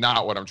that's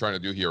not what I'm trying to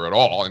do here at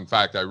all. In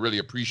fact, I really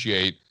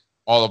appreciate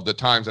all of the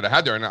times that I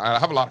had there. And I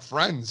have a lot of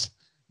friends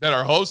that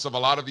are hosts of a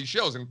lot of these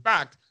shows. In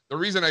fact, the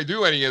reason I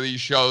do any of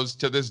these shows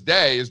to this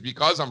day is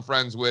because I'm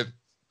friends with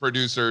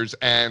producers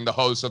and the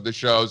hosts of the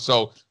shows.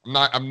 So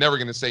I'm never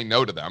going to say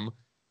no to them,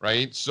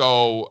 right?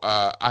 So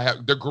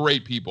they're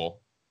great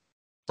people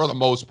for the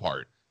most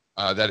part.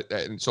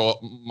 And so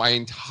my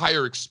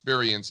entire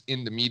experience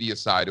in the media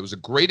side, it was a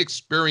great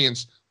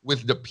experience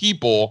with the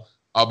people,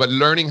 but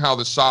learning how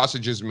the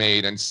sausage is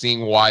made and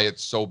seeing why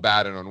it's so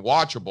bad and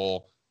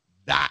unwatchable,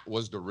 that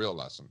was the real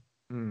lesson.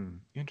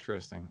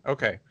 Interesting.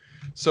 Okay.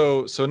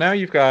 So now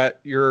you've got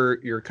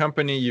your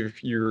company,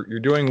 you're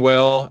doing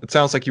well. It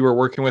sounds like you were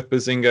working with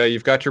Bazinga.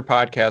 You've got your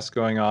podcast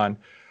going on.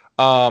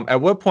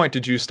 At what point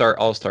did you start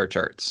All Star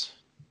Charts?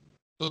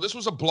 So this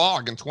was a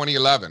blog in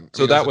 2011.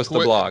 So that was the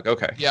blog.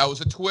 Okay. Yeah, it was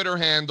a Twitter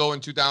handle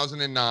in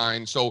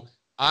 2009. So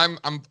I'm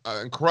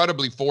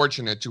incredibly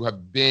fortunate to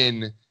have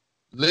been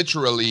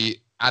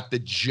literally at the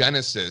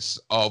genesis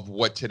of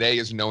what today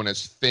is known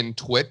as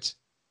FinTwit,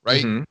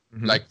 right?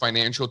 Mm-hmm. Like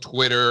financial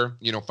Twitter,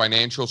 you know,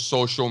 financial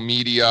social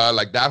media,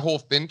 like that whole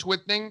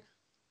FinTwit thing.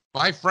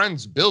 My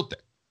friends built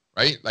it,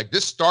 right? Like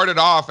this started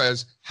off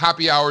as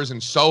happy hours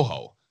in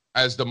Soho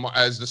as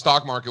the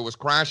stock market was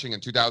crashing in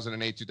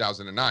 2008,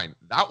 2009.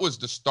 That was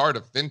the start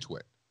of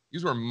FinTwit.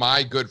 These were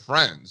my good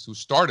friends who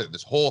started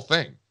this whole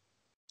thing.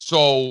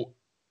 So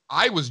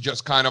I was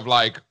just kind of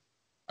like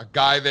a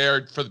guy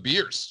there for the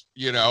beers,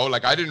 you know,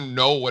 like I didn't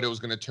know what it was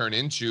going to turn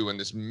into in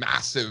this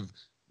massive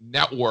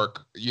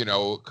network, you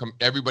know,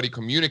 everybody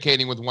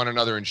communicating with one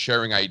another and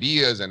sharing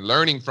ideas and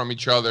learning from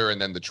each other,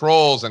 and then the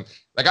trolls, and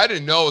like I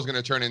didn't know it was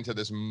going to turn into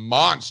this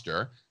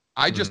monster.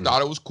 I just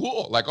thought it was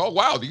cool. Like, oh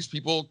wow, these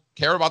people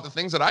care about the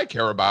things that I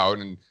care about,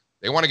 and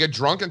they want to get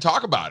drunk and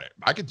talk about it.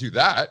 I could do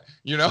that,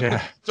 you know?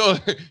 Yeah. So,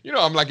 you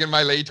know, I'm like in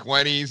my late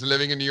 20s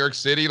living in New York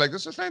City, like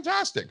this is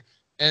fantastic.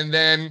 And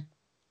then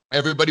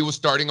everybody was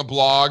starting a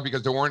blog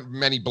because there weren't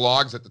many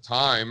blogs at the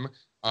time,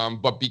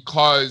 but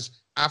because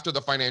after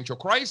the financial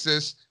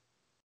crisis,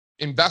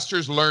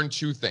 investors learned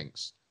two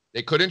things.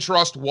 They couldn't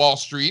trust Wall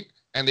Street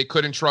and they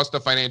couldn't trust the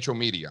financial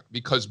media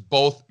because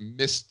both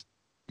missed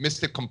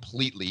it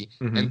completely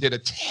and did a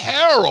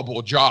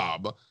terrible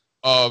job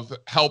of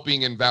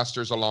helping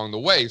investors along the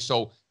way.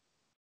 So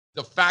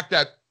the fact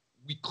that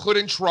we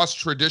couldn't trust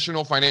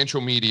traditional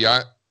financial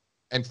media,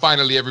 and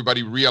finally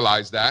everybody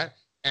realized that,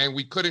 and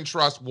we couldn't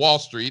trust Wall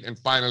Street, and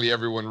finally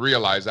everyone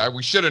realized that.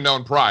 We should have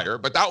known prior,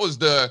 but that was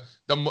the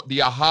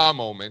aha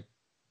moment.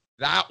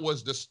 That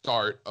was the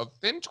start of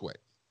FinTwit.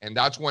 And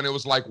that's when it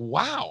was like,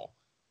 wow,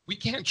 we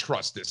can't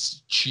trust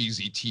this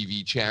cheesy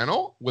TV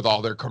channel with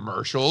all their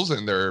commercials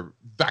and their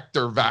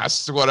vector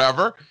vests,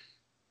 whatever.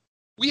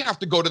 We have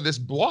to go to this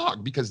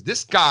blog because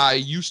this guy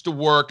used to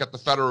work at the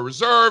Federal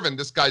Reserve and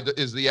this guy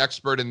is the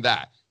expert in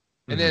that.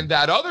 And then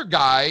that other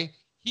guy,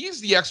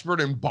 he's the expert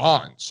in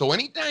bonds. So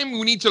anytime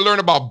we need to learn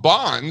about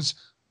bonds,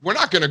 we're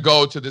not going to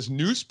go to this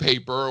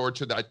newspaper or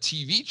to that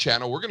TV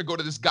channel. We're going to go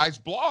to this guy's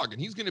blog,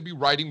 and he's going to be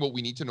writing what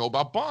we need to know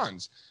about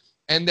bonds.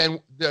 And then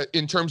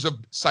in terms of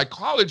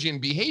psychology and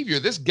behavior,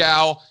 this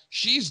gal,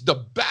 she's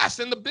the best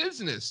in the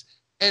business.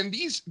 And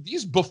these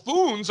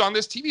buffoons on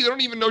this TV, they don't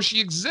even know she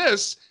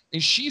exists.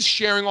 And she's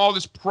sharing all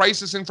this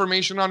priceless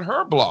information on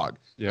her blog.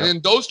 Yep. And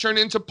then those turn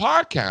into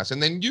podcasts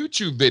and then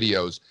YouTube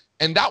videos.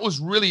 And that was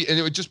really, and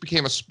it just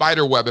became a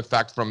spider web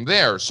effect from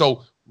there.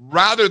 So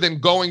rather than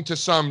going to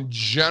some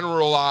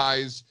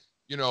generalized,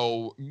 you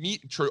know,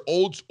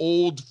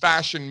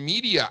 old-fashioned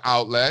media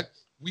outlet,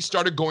 we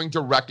started going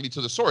directly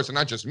to the source. And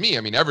not just me,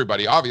 I mean,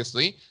 everybody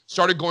obviously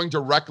started going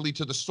directly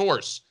to the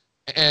source.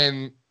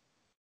 And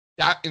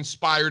that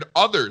inspired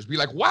others. Be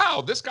like,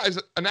 wow, this guy's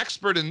an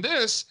expert in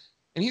this,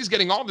 and he's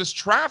getting all this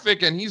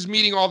traffic, and he's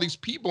meeting all these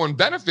people and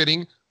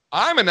benefiting.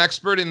 I'm an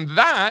expert in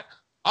that.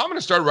 I'm going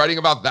to start writing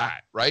about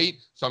that, right?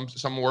 Some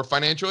were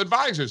financial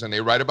advisors, and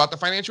they write about the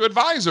financial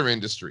advisor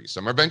industry.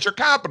 Some are venture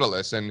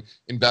capitalists and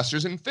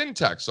investors in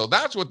fintech. So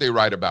that's what they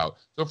write about.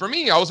 So for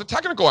me, I was a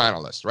technical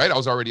analyst, right? I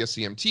was already a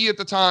CMT at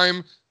the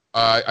time.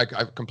 I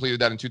completed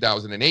that in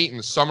 2008, in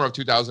the summer of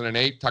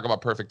 2008. Talk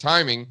about perfect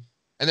timing.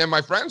 And then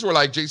my friends were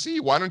like, JC,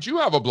 why don't you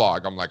have a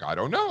blog? I'm like, I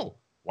don't know.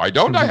 Why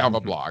don't I have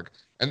a blog?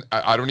 And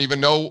I don't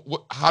even know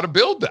how to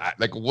build that.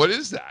 Like, what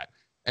is that?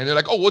 And they're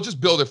like, oh, we'll just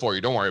build it for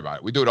you. Don't worry about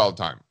it. We do it all the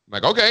time.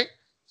 I'm like, okay.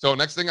 So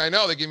next thing I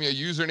know, they give me a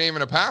username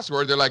and a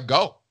password. They're like,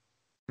 go.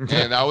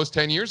 And that was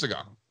 10 years ago.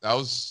 That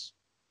was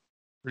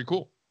pretty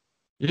cool.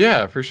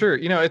 Yeah, for sure.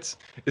 You know, it's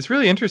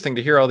really interesting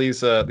to hear all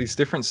these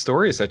different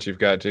stories that you've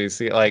got,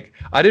 JC. Like,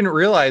 I didn't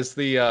realize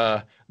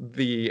the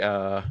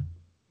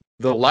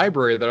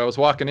library that I was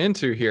walking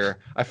into here.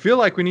 I feel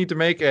like we need to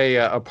make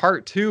a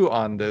part 2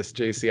 on this,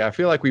 JC. I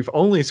feel like we've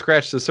only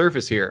scratched the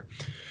surface here.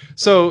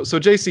 So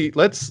JC,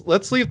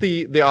 let's leave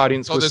the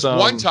audience with some.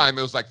 One time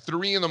it was like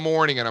 3 a.m.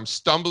 and I'm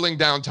stumbling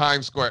down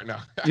Times Square. No.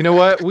 You know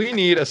what? We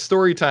need a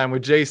story time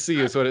with JC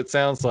is what it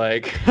sounds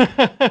like.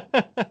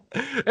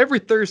 Every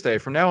Thursday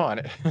from now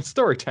on,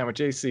 story time with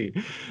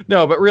JC.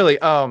 No, but really,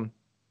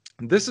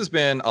 this has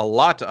been a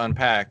lot to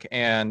unpack.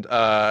 And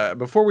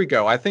before we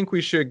go, I think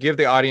we should give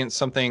the audience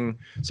something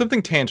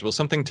tangible,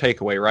 something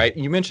takeaway, right?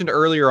 You mentioned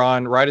earlier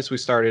on, right as we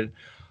started,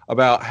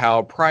 about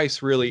how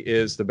price really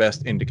is the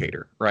best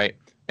indicator, right?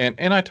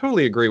 And I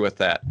totally agree with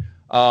that.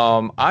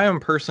 I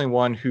am personally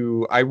one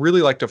who I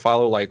really like to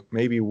follow like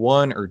maybe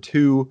 1 or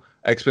 2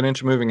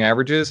 exponential moving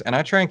averages, and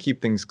I try and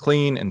keep things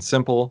clean and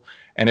simple.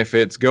 And if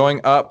it's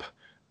going up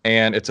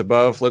and it's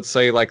above, let's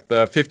say like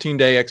the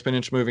 15-day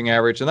exponential moving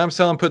average, and I'm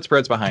selling put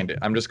spreads behind it,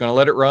 I'm just going to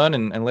let it run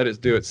and let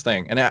it do its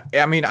thing. And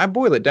I mean, I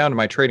boil it down to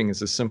my trading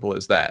is as simple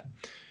as that.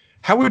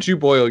 How would you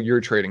boil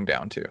your trading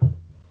down to?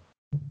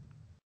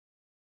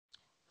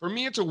 For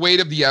me, it's a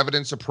weight of the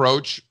evidence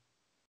approach.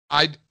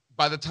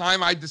 By the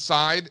time I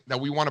decide that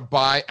we want to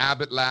buy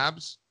Abbott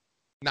Labs,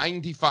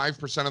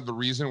 95% of the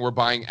reason we're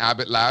buying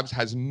Abbott Labs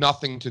has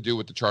nothing to do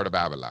with the chart of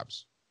Abbott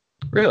Labs.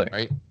 Really?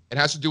 Right? It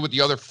has to do with the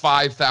other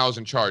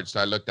 5,000 charts that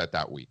I looked at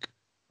that week,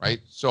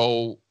 right?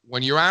 So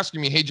when you're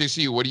asking me, hey,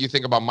 JC, what do you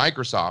think about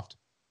Microsoft?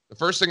 The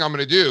first thing I'm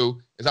going to do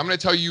is I'm going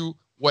to tell you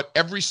what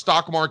every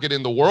stock market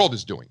in the world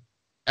is doing.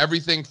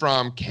 Everything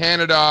from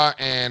Canada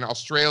and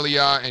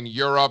Australia and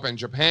Europe and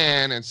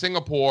Japan and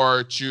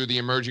Singapore to the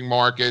emerging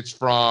markets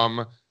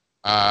from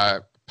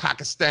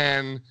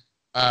Pakistan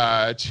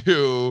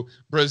to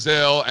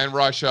Brazil and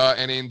Russia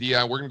and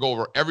India. We're going to go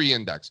over every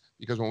index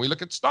because when we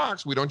look at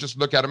stocks, we don't just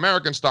look at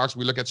American stocks.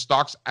 We look at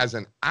stocks as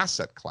an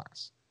asset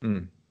class.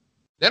 Then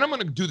I'm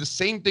going to do the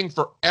same thing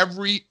for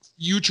every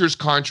futures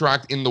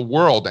contract in the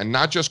world, and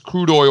not just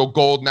crude oil,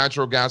 gold,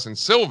 natural gas, and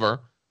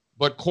silver,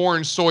 but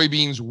corn,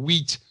 soybeans,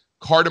 wheat,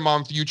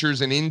 cardamom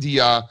futures in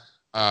India,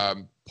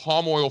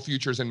 palm oil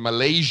futures in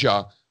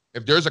Malaysia.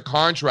 If there's a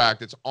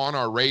contract, it's on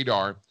our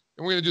radar.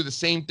 And we're going to do the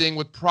same thing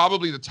with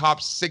probably the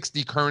top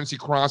 60 currency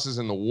crosses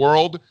in the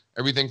world,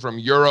 everything from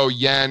euro,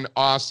 yen,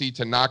 Aussie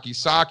to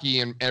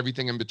Nakisaki and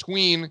everything in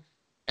between.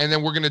 And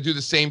then we're going to do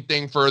the same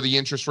thing for the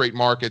interest rate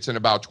markets in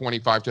about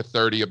 25 to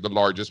 30 of the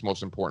largest,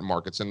 most important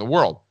markets in the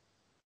world.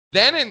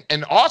 Then,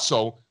 and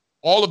also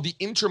all of the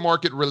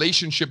intermarket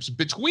relationships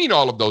between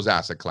all of those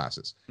asset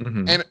classes.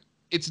 And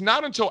it's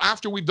not until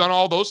after we've done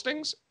all those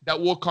things that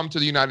we'll come to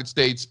the United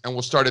States and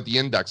we'll start at the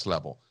index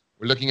level.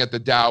 We're looking at the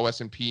Dow,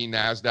 S&P,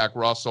 NASDAQ,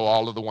 Russell,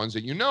 all of the ones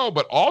that you know,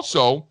 but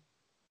also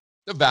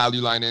the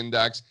Value Line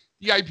Index,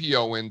 the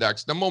IPO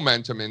Index, the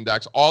Momentum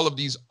Index, all of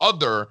these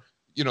other,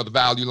 the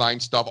Value Line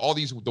stuff, all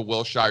these, the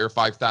Wilshire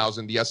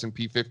 5000, the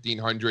S&P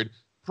 1500,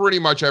 pretty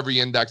much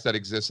every index that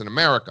exists in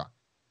America.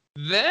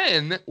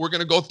 Then we're going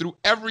to go through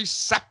every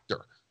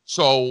sector.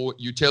 So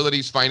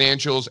utilities,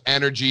 financials,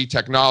 energy,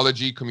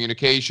 technology,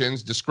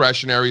 communications,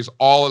 discretionaries,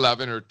 all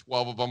 11 or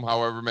 12 of them,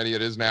 however many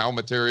it is now,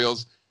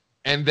 materials.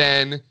 And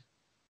then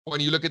when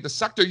you look at the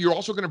sector, you're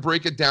also going to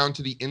break it down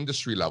to the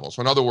industry level.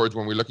 So in other words,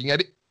 when we're looking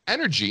at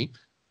energy,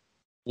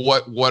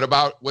 what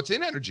about what's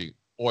in energy?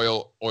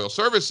 Oil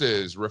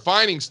services,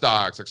 refining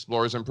stocks,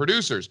 explorers and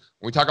producers.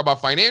 When we talk about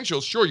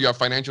financials, sure, you have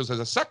financials as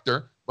a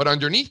sector, but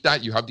underneath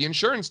that, you have the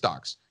insurance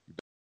stocks, you've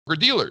got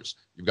dealers,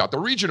 you've got the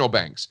regional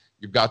banks,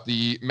 you've got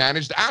the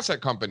managed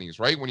asset companies,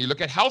 right? When you look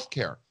at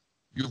healthcare,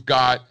 you've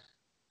got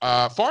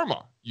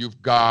pharma,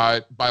 you've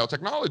got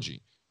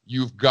biotechnology,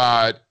 you've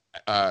got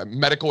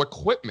medical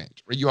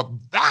equipment, right? You have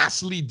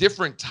vastly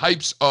different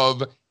types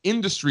of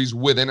industries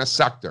within a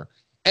sector.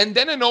 And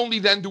then and only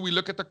then do we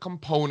look at the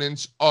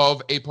components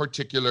of a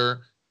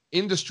particular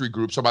industry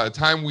group. So by the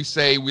time we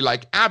say we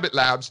like Abbott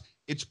Labs,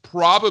 it's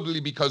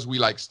probably because we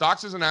like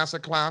stocks as an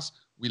asset class,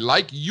 we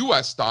like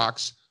US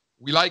stocks,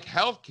 we like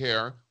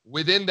healthcare,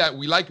 within that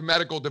we like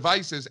medical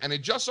devices, and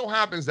it just so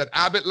happens that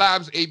Abbott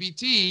Labs,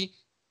 ABT,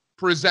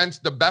 presents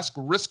the best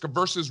risk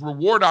versus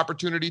reward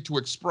opportunity to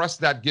express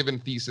that given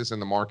thesis in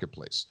the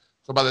marketplace.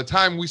 So by the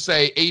time we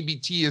say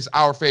ABT is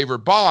our favorite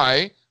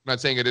buy, I'm not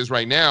saying it is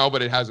right now,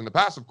 but it has in the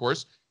past, of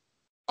course.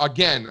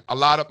 Again,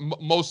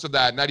 most of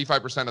that,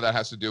 95% of that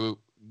has to do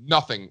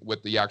nothing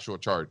with the actual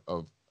chart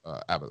of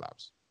Avid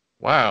Labs.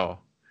 Wow.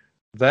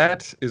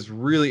 That is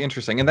really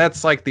interesting. And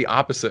that's like the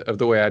opposite of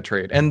the way I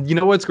trade. And you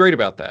know what's great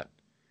about that?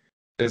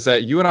 Is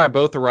that you and I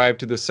both arrive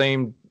to the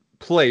same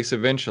place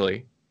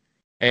eventually,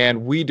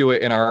 and we do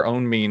it in our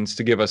own means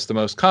to give us the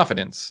most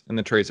confidence in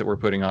the trades that we're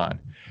putting on.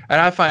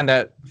 And I find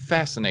that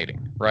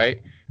fascinating,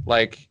 right?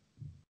 Like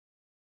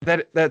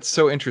that's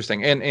so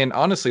interesting. And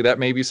honestly, that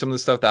may be some of the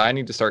stuff that I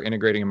need to start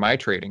integrating in my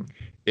trading,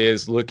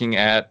 is looking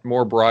at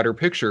more broader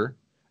picture,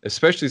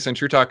 especially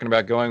since you're talking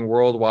about going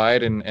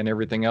worldwide and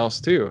everything else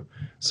too.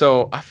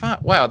 So I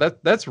found, wow,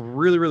 that's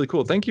really, really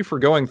cool. Thank you for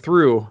going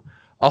through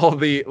all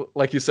the,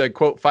 like you said,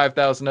 quote,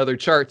 5,000 other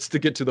charts to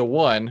get to the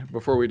one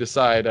before we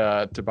decide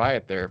to buy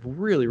it there.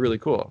 Really, really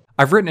cool.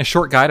 I've written a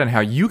short guide on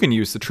how you can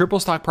use the Triple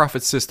Stock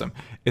Profit system.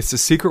 It's the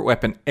secret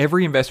weapon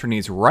every investor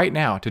needs right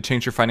now to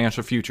change your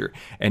financial future.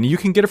 And you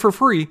can get it for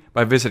free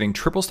by visiting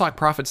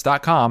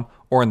TripleStockProfits.com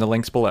or in the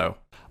links below.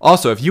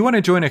 Also, if you want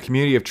to join a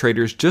community of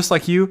traders just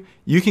like you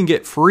can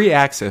get free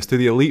access to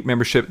the Elite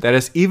membership that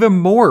has even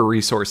more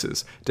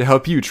resources to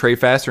help you trade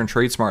faster and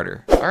trade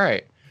smarter. All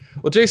right.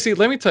 Well, JC,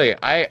 let me tell you,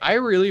 I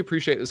really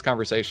appreciate this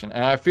conversation,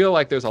 and I feel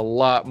like there's a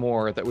lot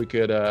more that we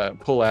could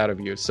pull out of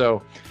you.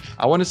 So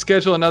I want to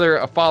schedule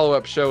a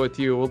follow-up show with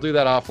you. We'll do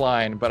that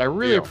offline, but I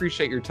really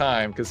appreciate your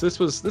time, because this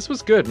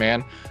was good,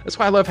 man. That's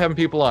why I love having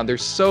people on.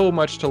 There's so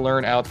much to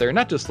learn out there,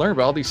 not just learn,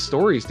 but all these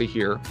stories to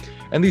hear.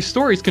 And these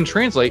stories can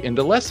translate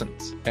into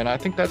lessons. And I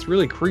think that's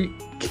really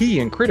key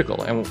and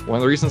critical, and one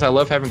of the reasons I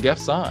love having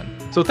guests on.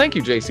 So thank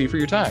you, JC, for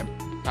your time.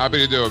 Happy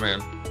to do it,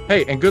 man.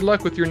 Hey, and good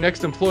luck with your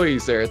next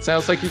employees there. It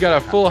sounds like you got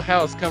a full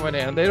house coming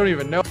in. They don't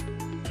even know.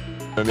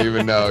 Don't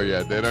even know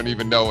yet. They don't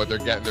even know what they're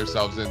getting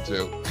themselves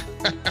into.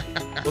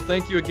 Well,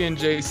 thank you again,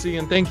 JC,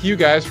 and thank you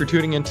guys for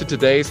tuning into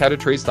today's How to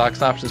Trade Stocks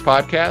and Options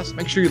podcast.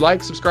 Make sure you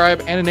like,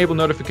 subscribe, and enable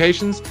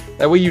notifications.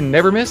 That way you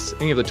never miss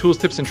any of the tools,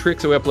 tips, and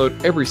tricks that we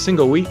upload every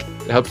single week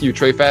to help you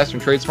trade faster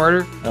and trade smarter.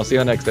 And I'll see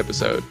you on the next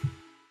episode.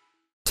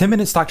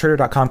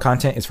 10MinuteStockTrader.com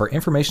content is for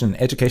information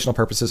and educational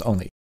purposes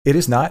only. It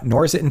is not,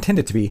 nor is it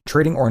intended to be,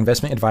 trading or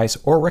investment advice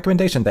or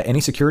recommendation that any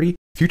security,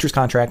 futures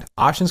contract,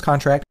 options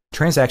contract,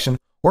 transaction,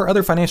 or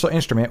other financial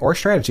instrument or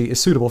strategy is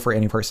suitable for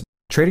any person.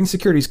 Trading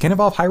securities can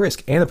involve high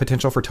risk and the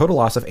potential for total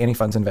loss of any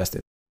funds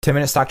invested.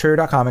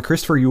 10MinuteStockTrader.com and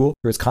Christopher Uhl,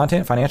 through its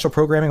content, financial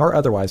programming, or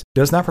otherwise,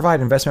 does not provide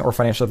investment or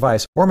financial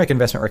advice or make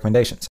investment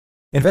recommendations.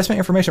 Investment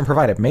information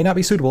provided may not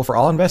be suitable for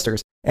all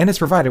investors and is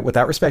provided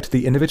without respect to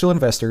the individual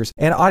investors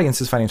and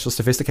audience's financial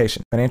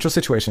sophistication, financial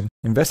situation,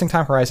 investing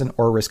time horizon,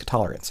 or risk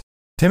tolerance.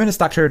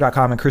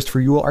 10MinuteStockTrader.com and Christopher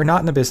Uhl are not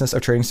in the business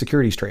of trading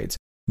securities trades,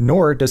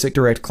 nor does it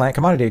direct client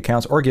commodity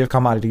accounts or give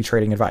commodity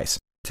trading advice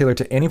tailored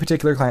to any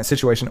particular client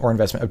situation or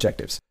investment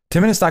objectives.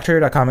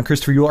 10MinuteStockTrader.com and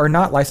Christopher Uhl are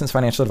not licensed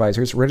financial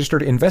advisors,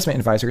 registered investment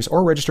advisors,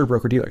 or registered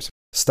broker-dealers.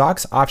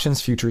 Stocks,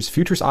 options,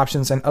 futures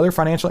options, and other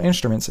financial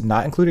instruments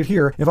not included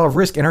here involve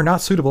risk and are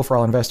not suitable for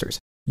all investors.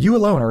 You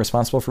alone are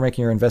responsible for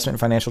making your investment and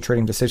financial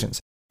trading decisions,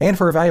 and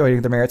for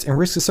evaluating the merits and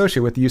risks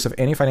associated with the use of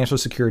any financial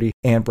security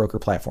and broker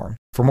platform.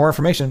 For more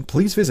information,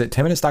 please visit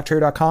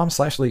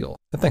 10MinuteStockTrader.com/legal.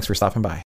 And thanks for stopping by.